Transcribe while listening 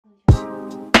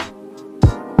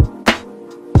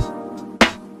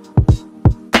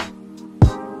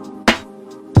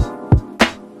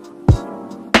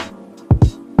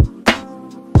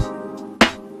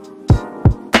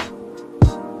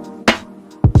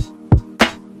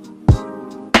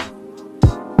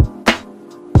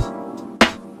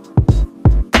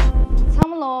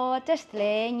test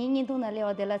le ni do na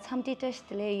le de la chamti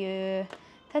test le yu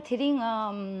ta thiring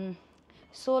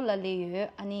Seoul la le yu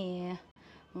ani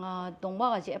nga dongba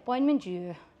ga je appointment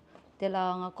ju de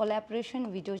la nga collaboration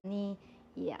video ni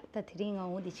ya ta thiring nga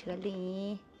odi chira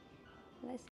le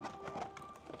let's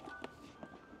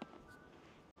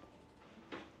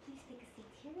please take a seat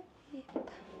here.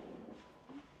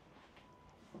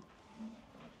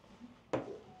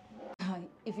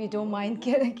 If you don't mind,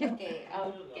 get Okay,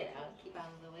 I'll keep out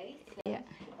of the way. So, yeah.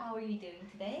 How are you doing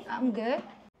today? I'm good.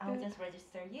 I'll just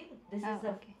register you. This is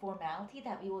a formality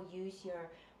that we will use your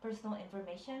personal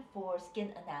information for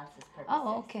skin analysis purposes.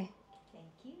 Oh, okay.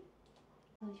 Thank you.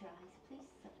 Close your eyes, please.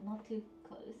 So, not too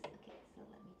close. Okay, so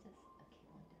let me just. Okay,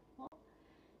 wonderful.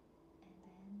 And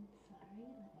then, sorry,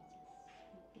 let me just.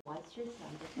 Moisture, so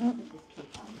I'm just going to put this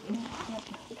cape on you.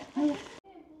 Yep.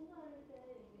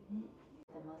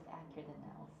 The most accurate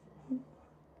analysis. Okay.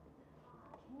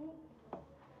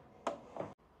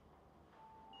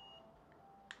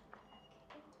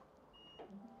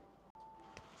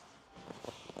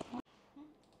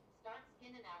 Start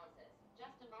skin analysis.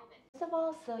 Just a moment. First of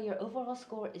all, so your overall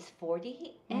score is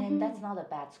 40, and that's not a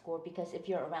bad score because if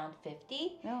you're around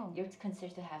 50, you're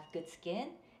considered to have good skin,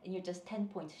 and you're just 10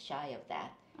 points shy of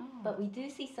that. But we do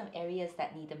see some areas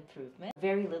that need improvement.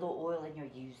 Very little oil in your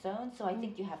U-zone, so I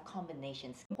think you have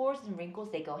combinations. Pores and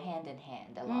wrinkles, they go hand in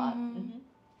hand a lot.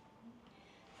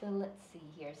 So let's see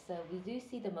here. So we do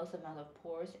see the most amount of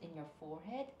pores in your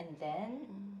forehead and then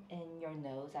in your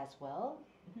nose as well.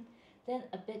 Then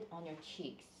a bit on your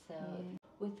cheeks. So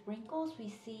with wrinkles, we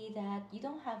see that you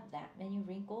don't have that many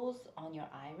wrinkles on your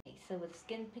iris. So with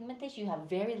skin pigmentation, you have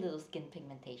very little skin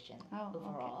pigmentation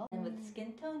overall. And with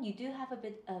skin tone, you do have a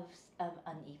bit of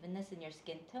unevenness in your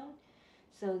skin tone.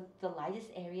 So the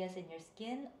lightest areas in your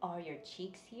skin are your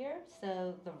cheeks here.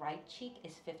 So the right cheek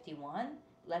is 51,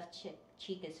 left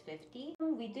cheek is 50.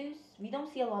 We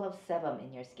don't see a lot of sebum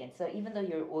in your skin. So even though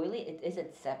you're oily, it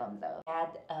isn't sebum though.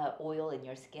 Add oil in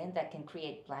your skin that can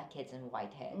create blackheads and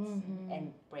whiteheads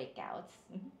and breakouts.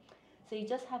 So you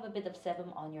just have a bit of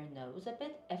sebum on your nose a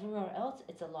bit. Everywhere else,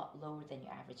 it's a lot lower than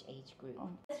your average age group.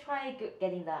 Let's try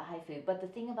getting the HIFU. But the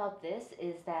thing about this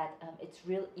is that it's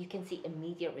real. You can see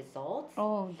immediate results.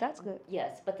 Oh, that's good.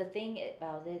 Yes, but the thing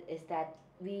about it is that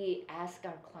we ask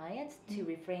our clients to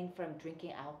refrain from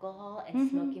drinking alcohol and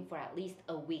smoking for at least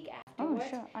a week afterwards. Oh,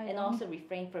 sure. And also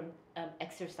refrain from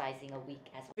exercising a week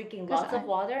as well. Drinking lots of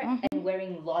water and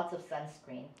wearing lots of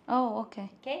sunscreen. Oh, okay.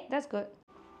 Okay? That's good.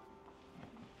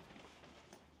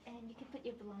 And you can put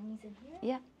your belongings in here.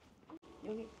 Yeah.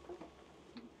 여기.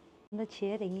 나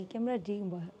제랭이 캠era 딩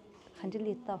뭐 간질리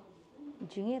있다.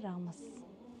 중에 라마스.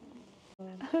 So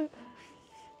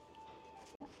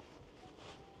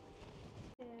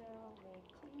we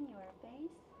clean your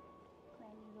face,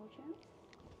 cleansing lotion.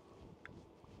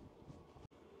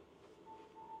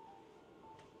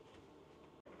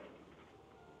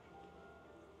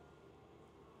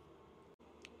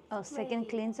 Oh, second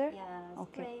cleanser? Yeah,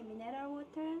 Okay. spray mineral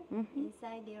water.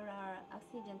 Inside there are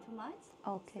oxygen too much.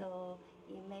 Okay. So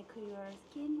it make your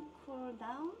skin cool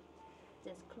down.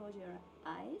 Just close your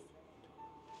eyes.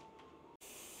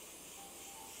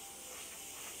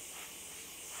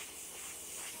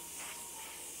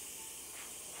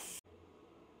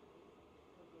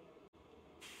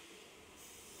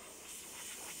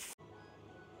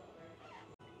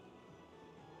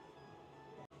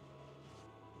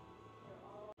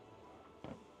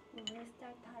 We will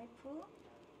start HIFU.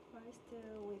 First,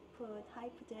 we put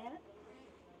HIFU gel.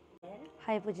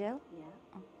 HIFU gel? Yeah.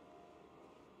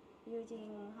 Using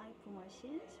HIFU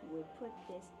machines, we put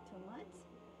this too much.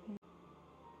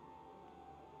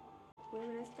 We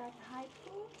will start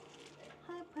HIFU.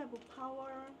 HIFU have a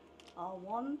power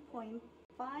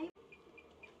 1.5.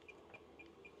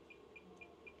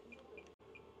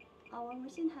 Our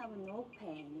machine have no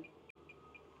pain.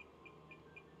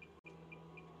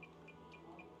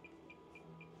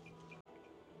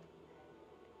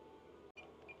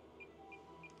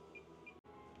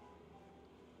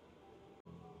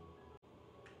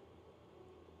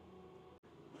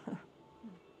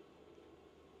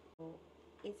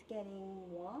 It's getting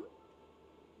warm.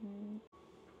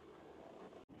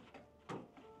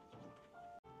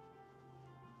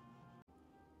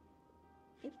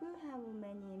 If you have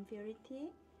many impurity,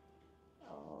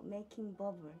 making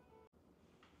bubble.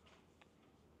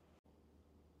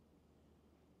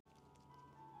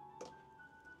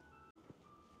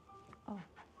 Oh.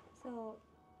 So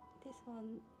this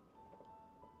one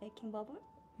making bubble.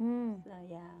 So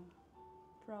yeah,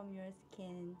 from your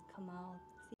skin come out.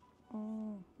 See?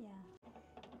 Yeah.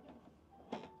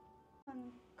 One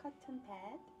cotton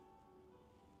pad.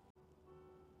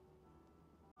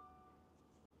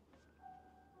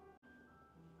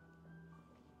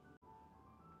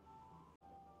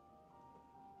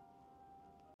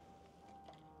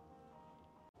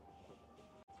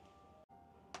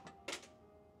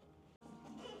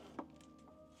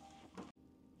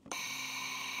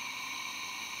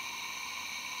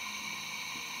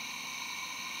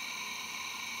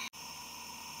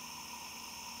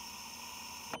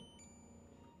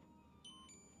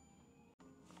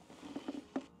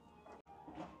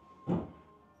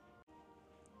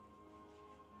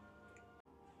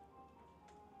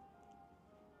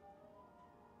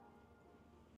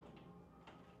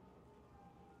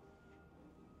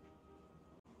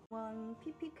 One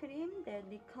PP cream, that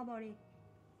recovery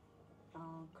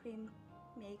cream,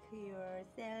 make your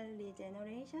cell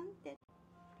regeneration. That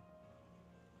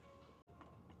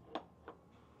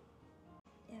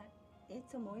yeah,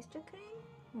 it's a moisture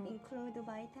cream, include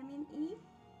vitamin E.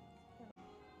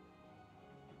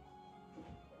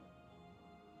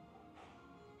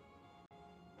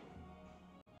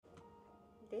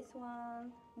 This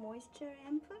one, moisture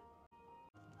ampoule.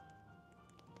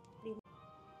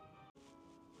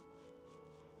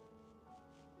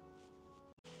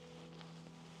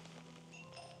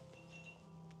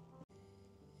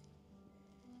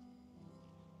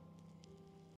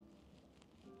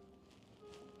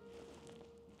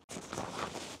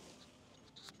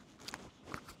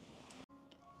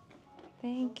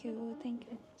 Thank you.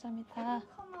 감사합니다.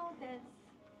 Come out that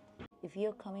If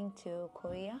you're coming to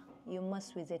Korea, you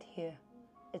must visit here.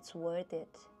 It's worth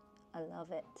it. I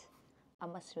love it. I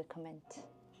must recommend.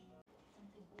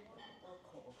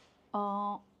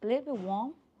 A little bit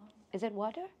warm. Is it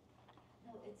water?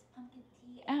 No, it's pumpkin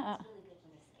tea and Ah. it's really good for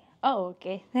the skin. Oh,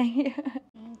 okay. Thank you.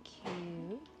 Thank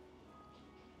you.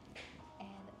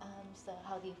 And so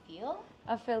how do you feel?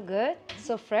 I feel good.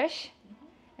 So fresh.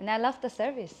 And I love the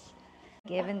service.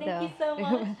 Given Thank you so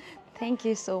much. Thank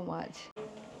you so much.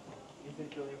 Is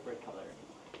it going for color?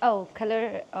 Oh,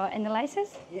 color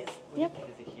analysis? Yes. Yep. Can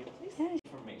you visit here, please? Yeah.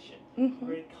 Information. Mhm.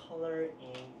 For color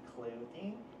in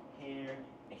clothing, hair,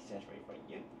 accessory for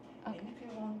you. Okay. And if you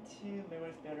want to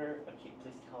memorize better, okay,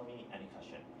 please tell me any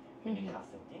question. When you have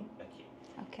something, okay.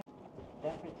 Okay.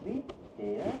 Definitely,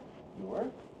 they're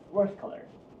your worst color.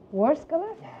 Worst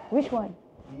color? Yeah. Which one?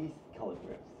 These color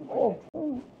groups, super Oh.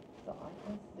 saturated. So I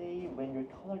can say when your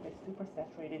color gets super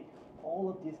saturated, all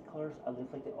of these colors are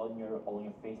reflected on your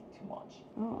face too much.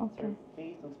 Oh, So okay. your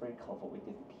face looks very colorful with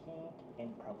this pink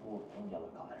and purple and yellow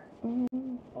color. Mm.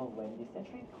 But when the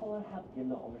saturated color have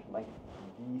yellow almost like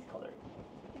these colors,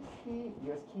 you can see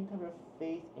your skin tone, your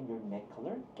face, and your neck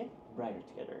color get brighter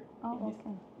together. Oh, in this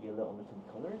okay. yellow undertone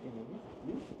color, and in this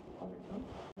blue undertone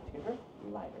together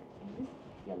lighter. In this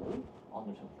yellow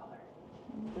undertone color.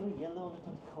 So yellow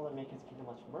undertone color makes your skin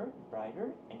much more brighter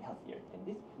and healthier than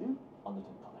this blue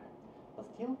undertone color. But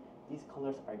still, these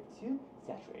colors are too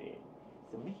saturated.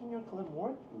 So making your color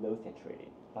more low saturated.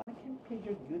 But I can pick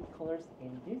your good colors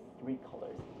in these three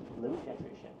colors. Low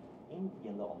saturation in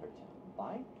yellow undertone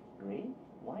by gray,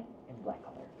 white, and black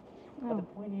color. But the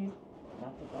point is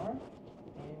not too dark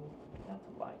and not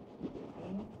too light.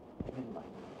 In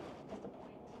midlight. That's the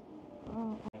point.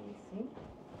 Oh. And you see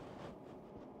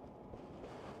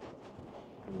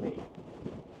gray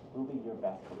will be your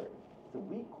best color. So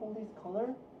we call this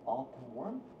color autumn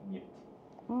warm mute.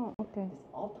 Oh, okay. This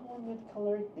autumn warm mute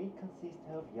color, they consist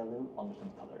of yellow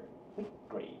undertone color with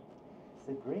gray.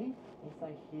 So gray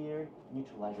inside here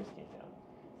neutralize your skin tone.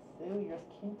 So your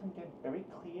skin tone get very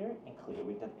clear and clear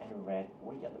without any red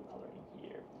or yellow color in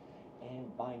here. And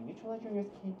by neutralizing your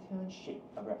skin tone, shape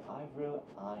of your eyebrow,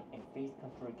 eye, and face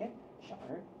contour get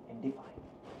sharper and defined.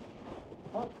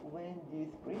 But when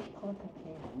this grayish color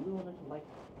contains blue undertone like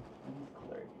this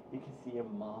color, you can see your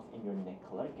mouth and your neck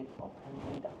color get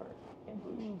apparently darker and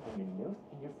bluish on your nose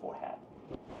and your forehead.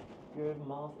 Your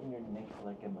mouth and your neck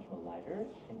color get much more lighter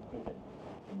and present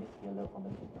in this yellow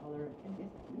undertone color and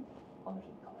this blue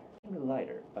undertone color. It can be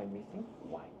lighter by mixing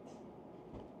white.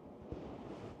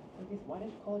 So this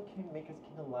whitish color can make your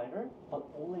skin lighter, but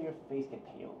only your face get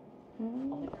pale.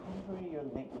 On the contrary, your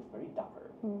neck looks very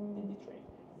darker than this red.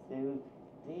 So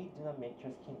they do not make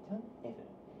your skin tone even.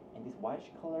 And this whitish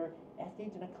color, as they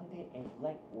do not contain a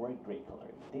black or gray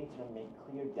color, they do not make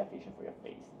clear definition for your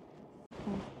face.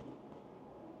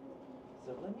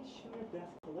 So let me show your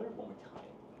best color one more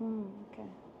time. Okay.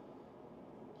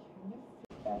 Can you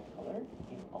see best color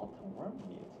in autumn warm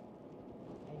mute?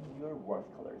 And your worst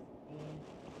colors in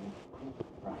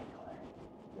bright color.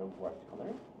 Your worst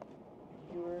color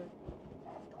and your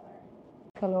best color.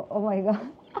 Color. Oh my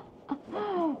god.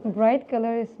 Bright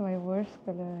color is my worst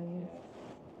color, I guess.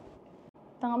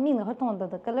 Tang min ha ton da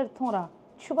color ton ra.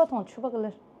 Chuba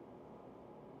color.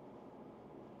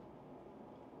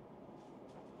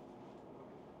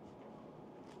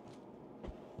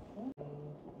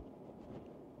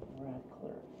 Red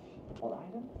color. Well, I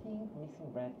don't think mixing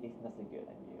red is not so good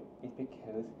on you. It's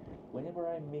because whenever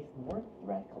I mix more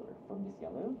red color from this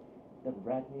yellow, the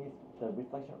redness, the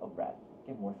reflection of red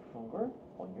get more stronger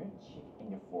on your cheek and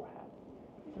your forehead.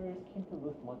 So your skin to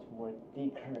look much more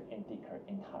thicker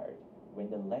and tired when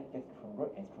the light gets stronger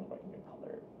and stronger in your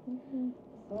color.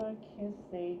 So I can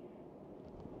say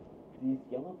this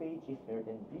yellow beige is better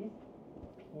than this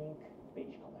pink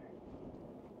beige color.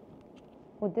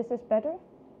 Oh, this is better?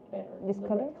 Better This than the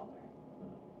color? red color.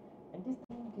 And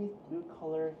this blue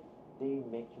color, they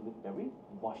make you look very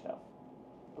washed off.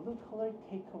 Blue color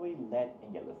take away lead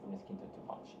and yellow from your skin tone too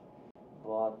much,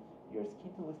 but your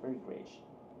skin tone looks very grayish,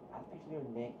 especially your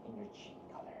neck and your cheek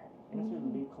color. And also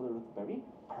your lip color looks very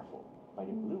purple by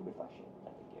the blue reflection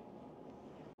that they give.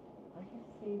 I can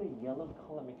say the yellow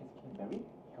color makes your skin very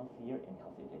healthier and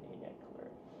healthier than any other color.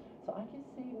 So I can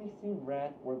say mixing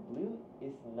red or blue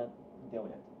is not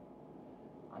doing it.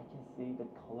 I can say the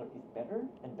color is better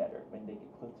and better when they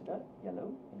get close to the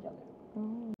yellow and yellow.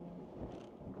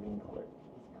 Green color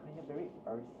is kind of very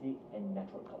earthy and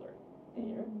natural color.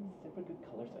 They are super good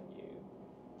colors on you.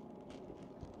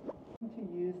 To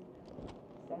use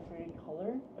saturated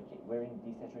color, okay, wearing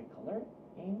desaturated color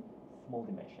in small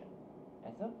dimension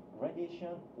as a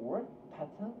gradation or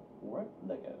pattern or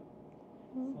logo.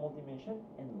 Small dimension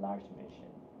and large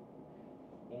dimension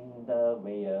in the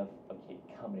way of, okay,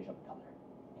 combination of color.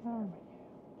 Is that right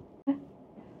for you?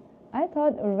 I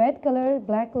thought red color,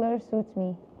 black color suits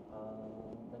me.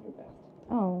 Not your best.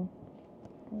 Oh.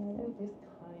 So this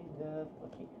kind of,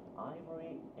 okay,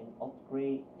 ivory and off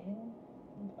gray and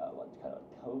what's kind of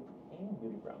taupe and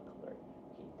beauty brown color.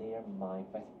 Okay, they are my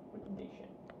best recommendation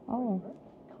for your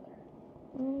color.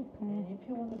 Okay. And if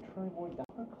you want to try more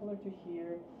darker color to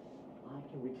here, I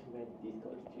can recommend these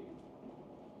colors too.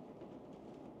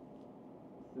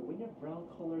 So when your brown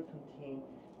color contains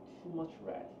too much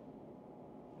red,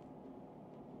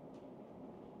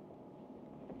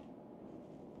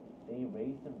 they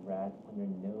raise the red on your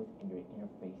nose and your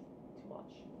inner face too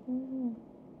much.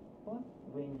 But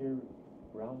when your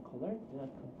brown color does not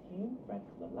contain red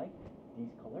color like this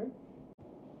color, this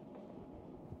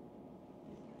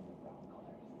kind of brown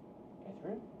colors, as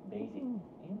your basic in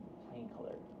plain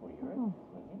color for your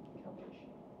clothing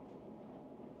combination.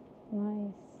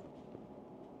 Nice.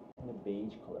 And the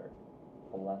beige color,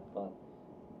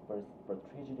 but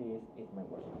tragedy is my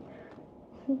worst color.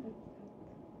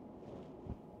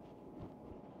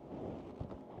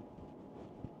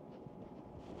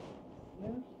 So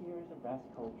here is a best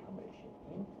color combination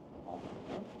in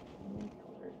alternate mint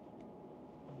color.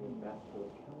 Your best color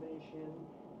combination,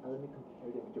 and let me compare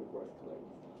them with your worst color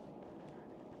this time.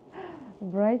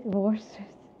 Bright worst.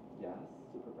 Yes,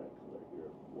 super bright color, your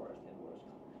worst and worst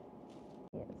color.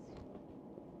 Yes.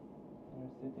 And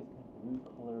also this blue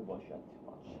color wash out too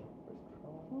much. Very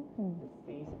strong. The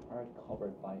face are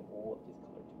covered by all of this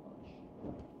color too much.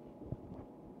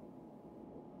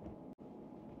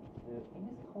 So in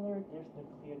this color, there's no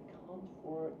clear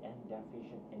contour and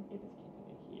definition and even skin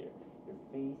tone here. Your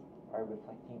face are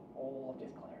reflecting all of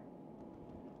this color.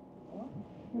 Or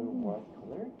your worst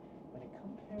color, when you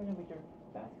compare them with your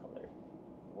best color,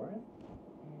 worst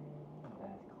and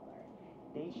best color,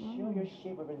 they show your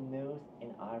shape of your nose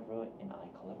and eyebrow and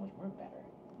eye color much more better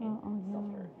and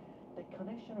softer. The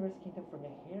connection of your skin tone from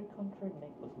your hair contour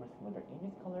neck looks more smoother in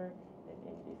this color than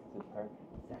in this super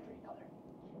saturated color.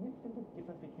 Can you feel the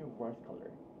difference between your worst color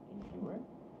and your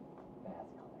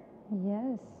best color?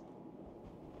 Yes.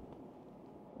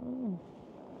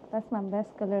 That's my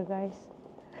best color, guys.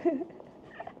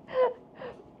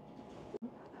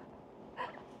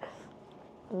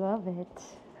 Love it.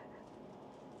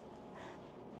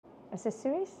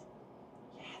 Accessories?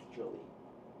 Yes, Julie.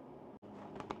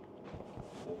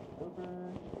 So over,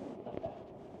 not bad.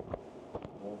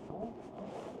 Purple,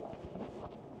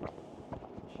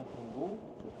 champagne gold,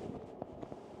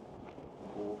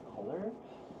 gold color,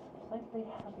 slightly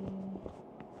having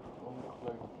gold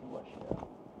color too much here.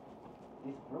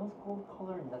 This bronze gold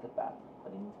color not that bad,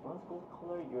 but in this bronze gold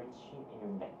color, your chin and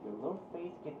your neck, your lower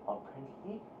face get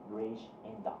apparently grayish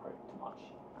and darker too much.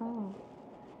 And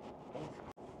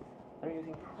they're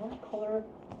using pearl color,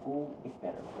 gold is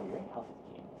better for your healthy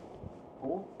skin.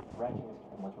 Gold brightening your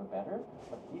skin much more better,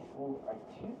 but these gold are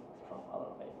too strong a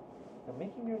little bit. So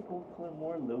making your gold color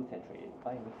more low saturated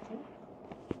by mixing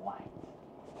white.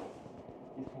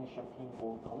 This kind of champagne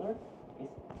gold color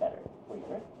is better for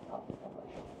your healthy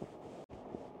complexion.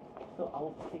 So I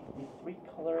will pick these three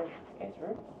colors as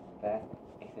your best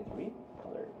accessory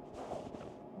color.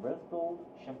 Rose gold,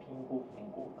 champagne gold,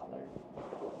 and gold color.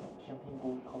 Champagne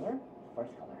gold color,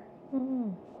 first color.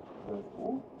 Rose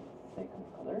gold, second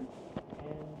color.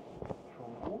 And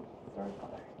strong gold, third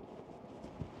color.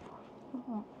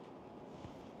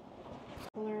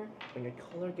 Color, when your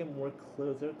color get more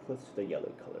close to the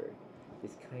yellow color,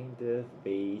 this kind of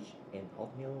beige and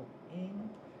oatmeal and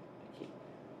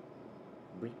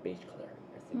brick beige color.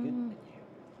 That's a good menu.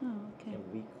 Okay. And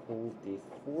we call these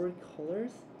four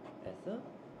colors as a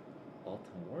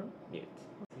autumn or nude.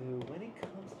 So when it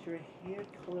comes to your hair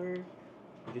color,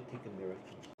 you just take a mirror.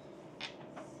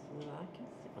 So I can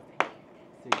see, oh, thank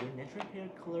you. So your natural hair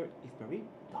color is very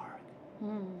dark.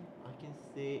 I can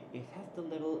say it has the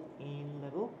level in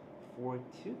level 4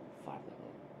 to 5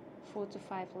 level. 4 to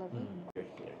 5 level. Your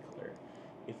hair color.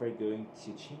 If we're going to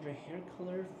change your hair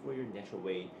color for your natural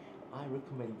way, I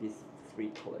recommend this 3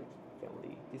 color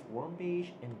family. This warm beige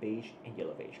and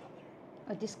yellow beige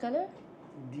color. This color?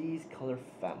 This color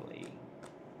family.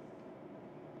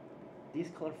 This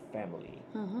color family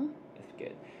is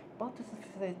good. But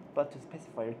to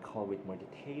specify your color with more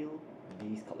detail,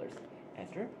 these colors as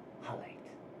your highlight.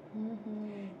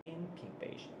 And pink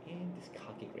beige and this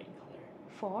khaki green color.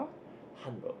 For?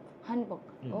 Hanbok. Hanbok.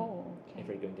 Oh, okay. If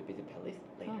you're going to visit palace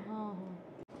later.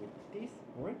 With this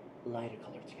more lighter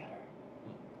color together.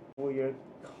 For your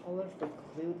color for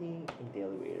clothing in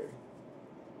daily wear,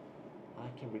 I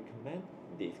can recommend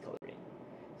this coloring.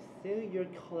 So your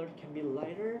color can be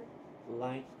lighter,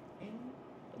 light, and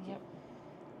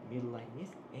mid lightness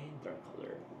and dark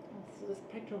color. So the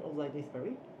spectrum of lightness is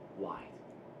very wide.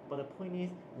 But the point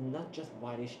is not just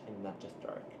whitish and not just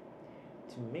dark.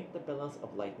 To make the balance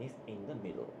of lightness in the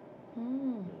middle.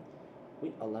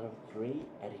 With a lot of gray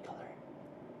added color.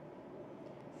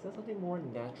 So something more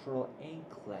natural and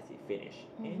classy finish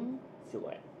and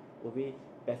silhouette will be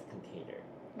best container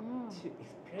to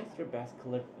express your best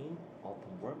color in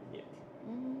open warm knit.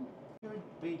 Your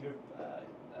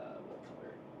what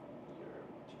color?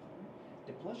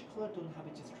 The blush color don't have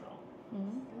it too strong.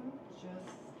 So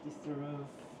just this sort of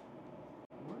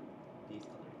or this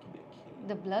color can be okay.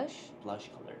 The blush? Blush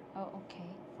color. Oh, okay.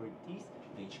 For this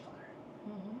beige color.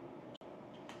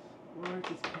 Or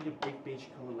this kind of brick beige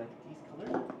color like this color,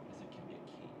 also can be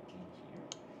okay in here.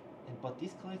 But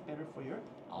this color is better for your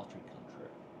outer contour,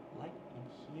 like in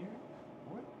here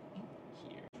or in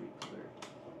here. Three color.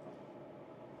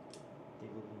 They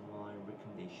will be my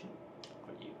recommendation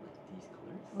for you, like these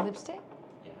colors. Lipstick?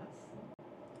 Yes.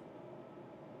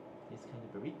 It's kind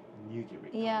of very nudie color.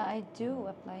 Yeah, I do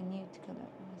apply nude color.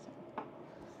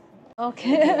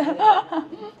 Okay.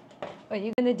 Are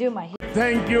you gonna do my hair?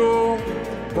 Thank you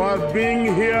for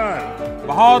being here.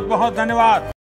 बहुत बहुत धन्यवाद।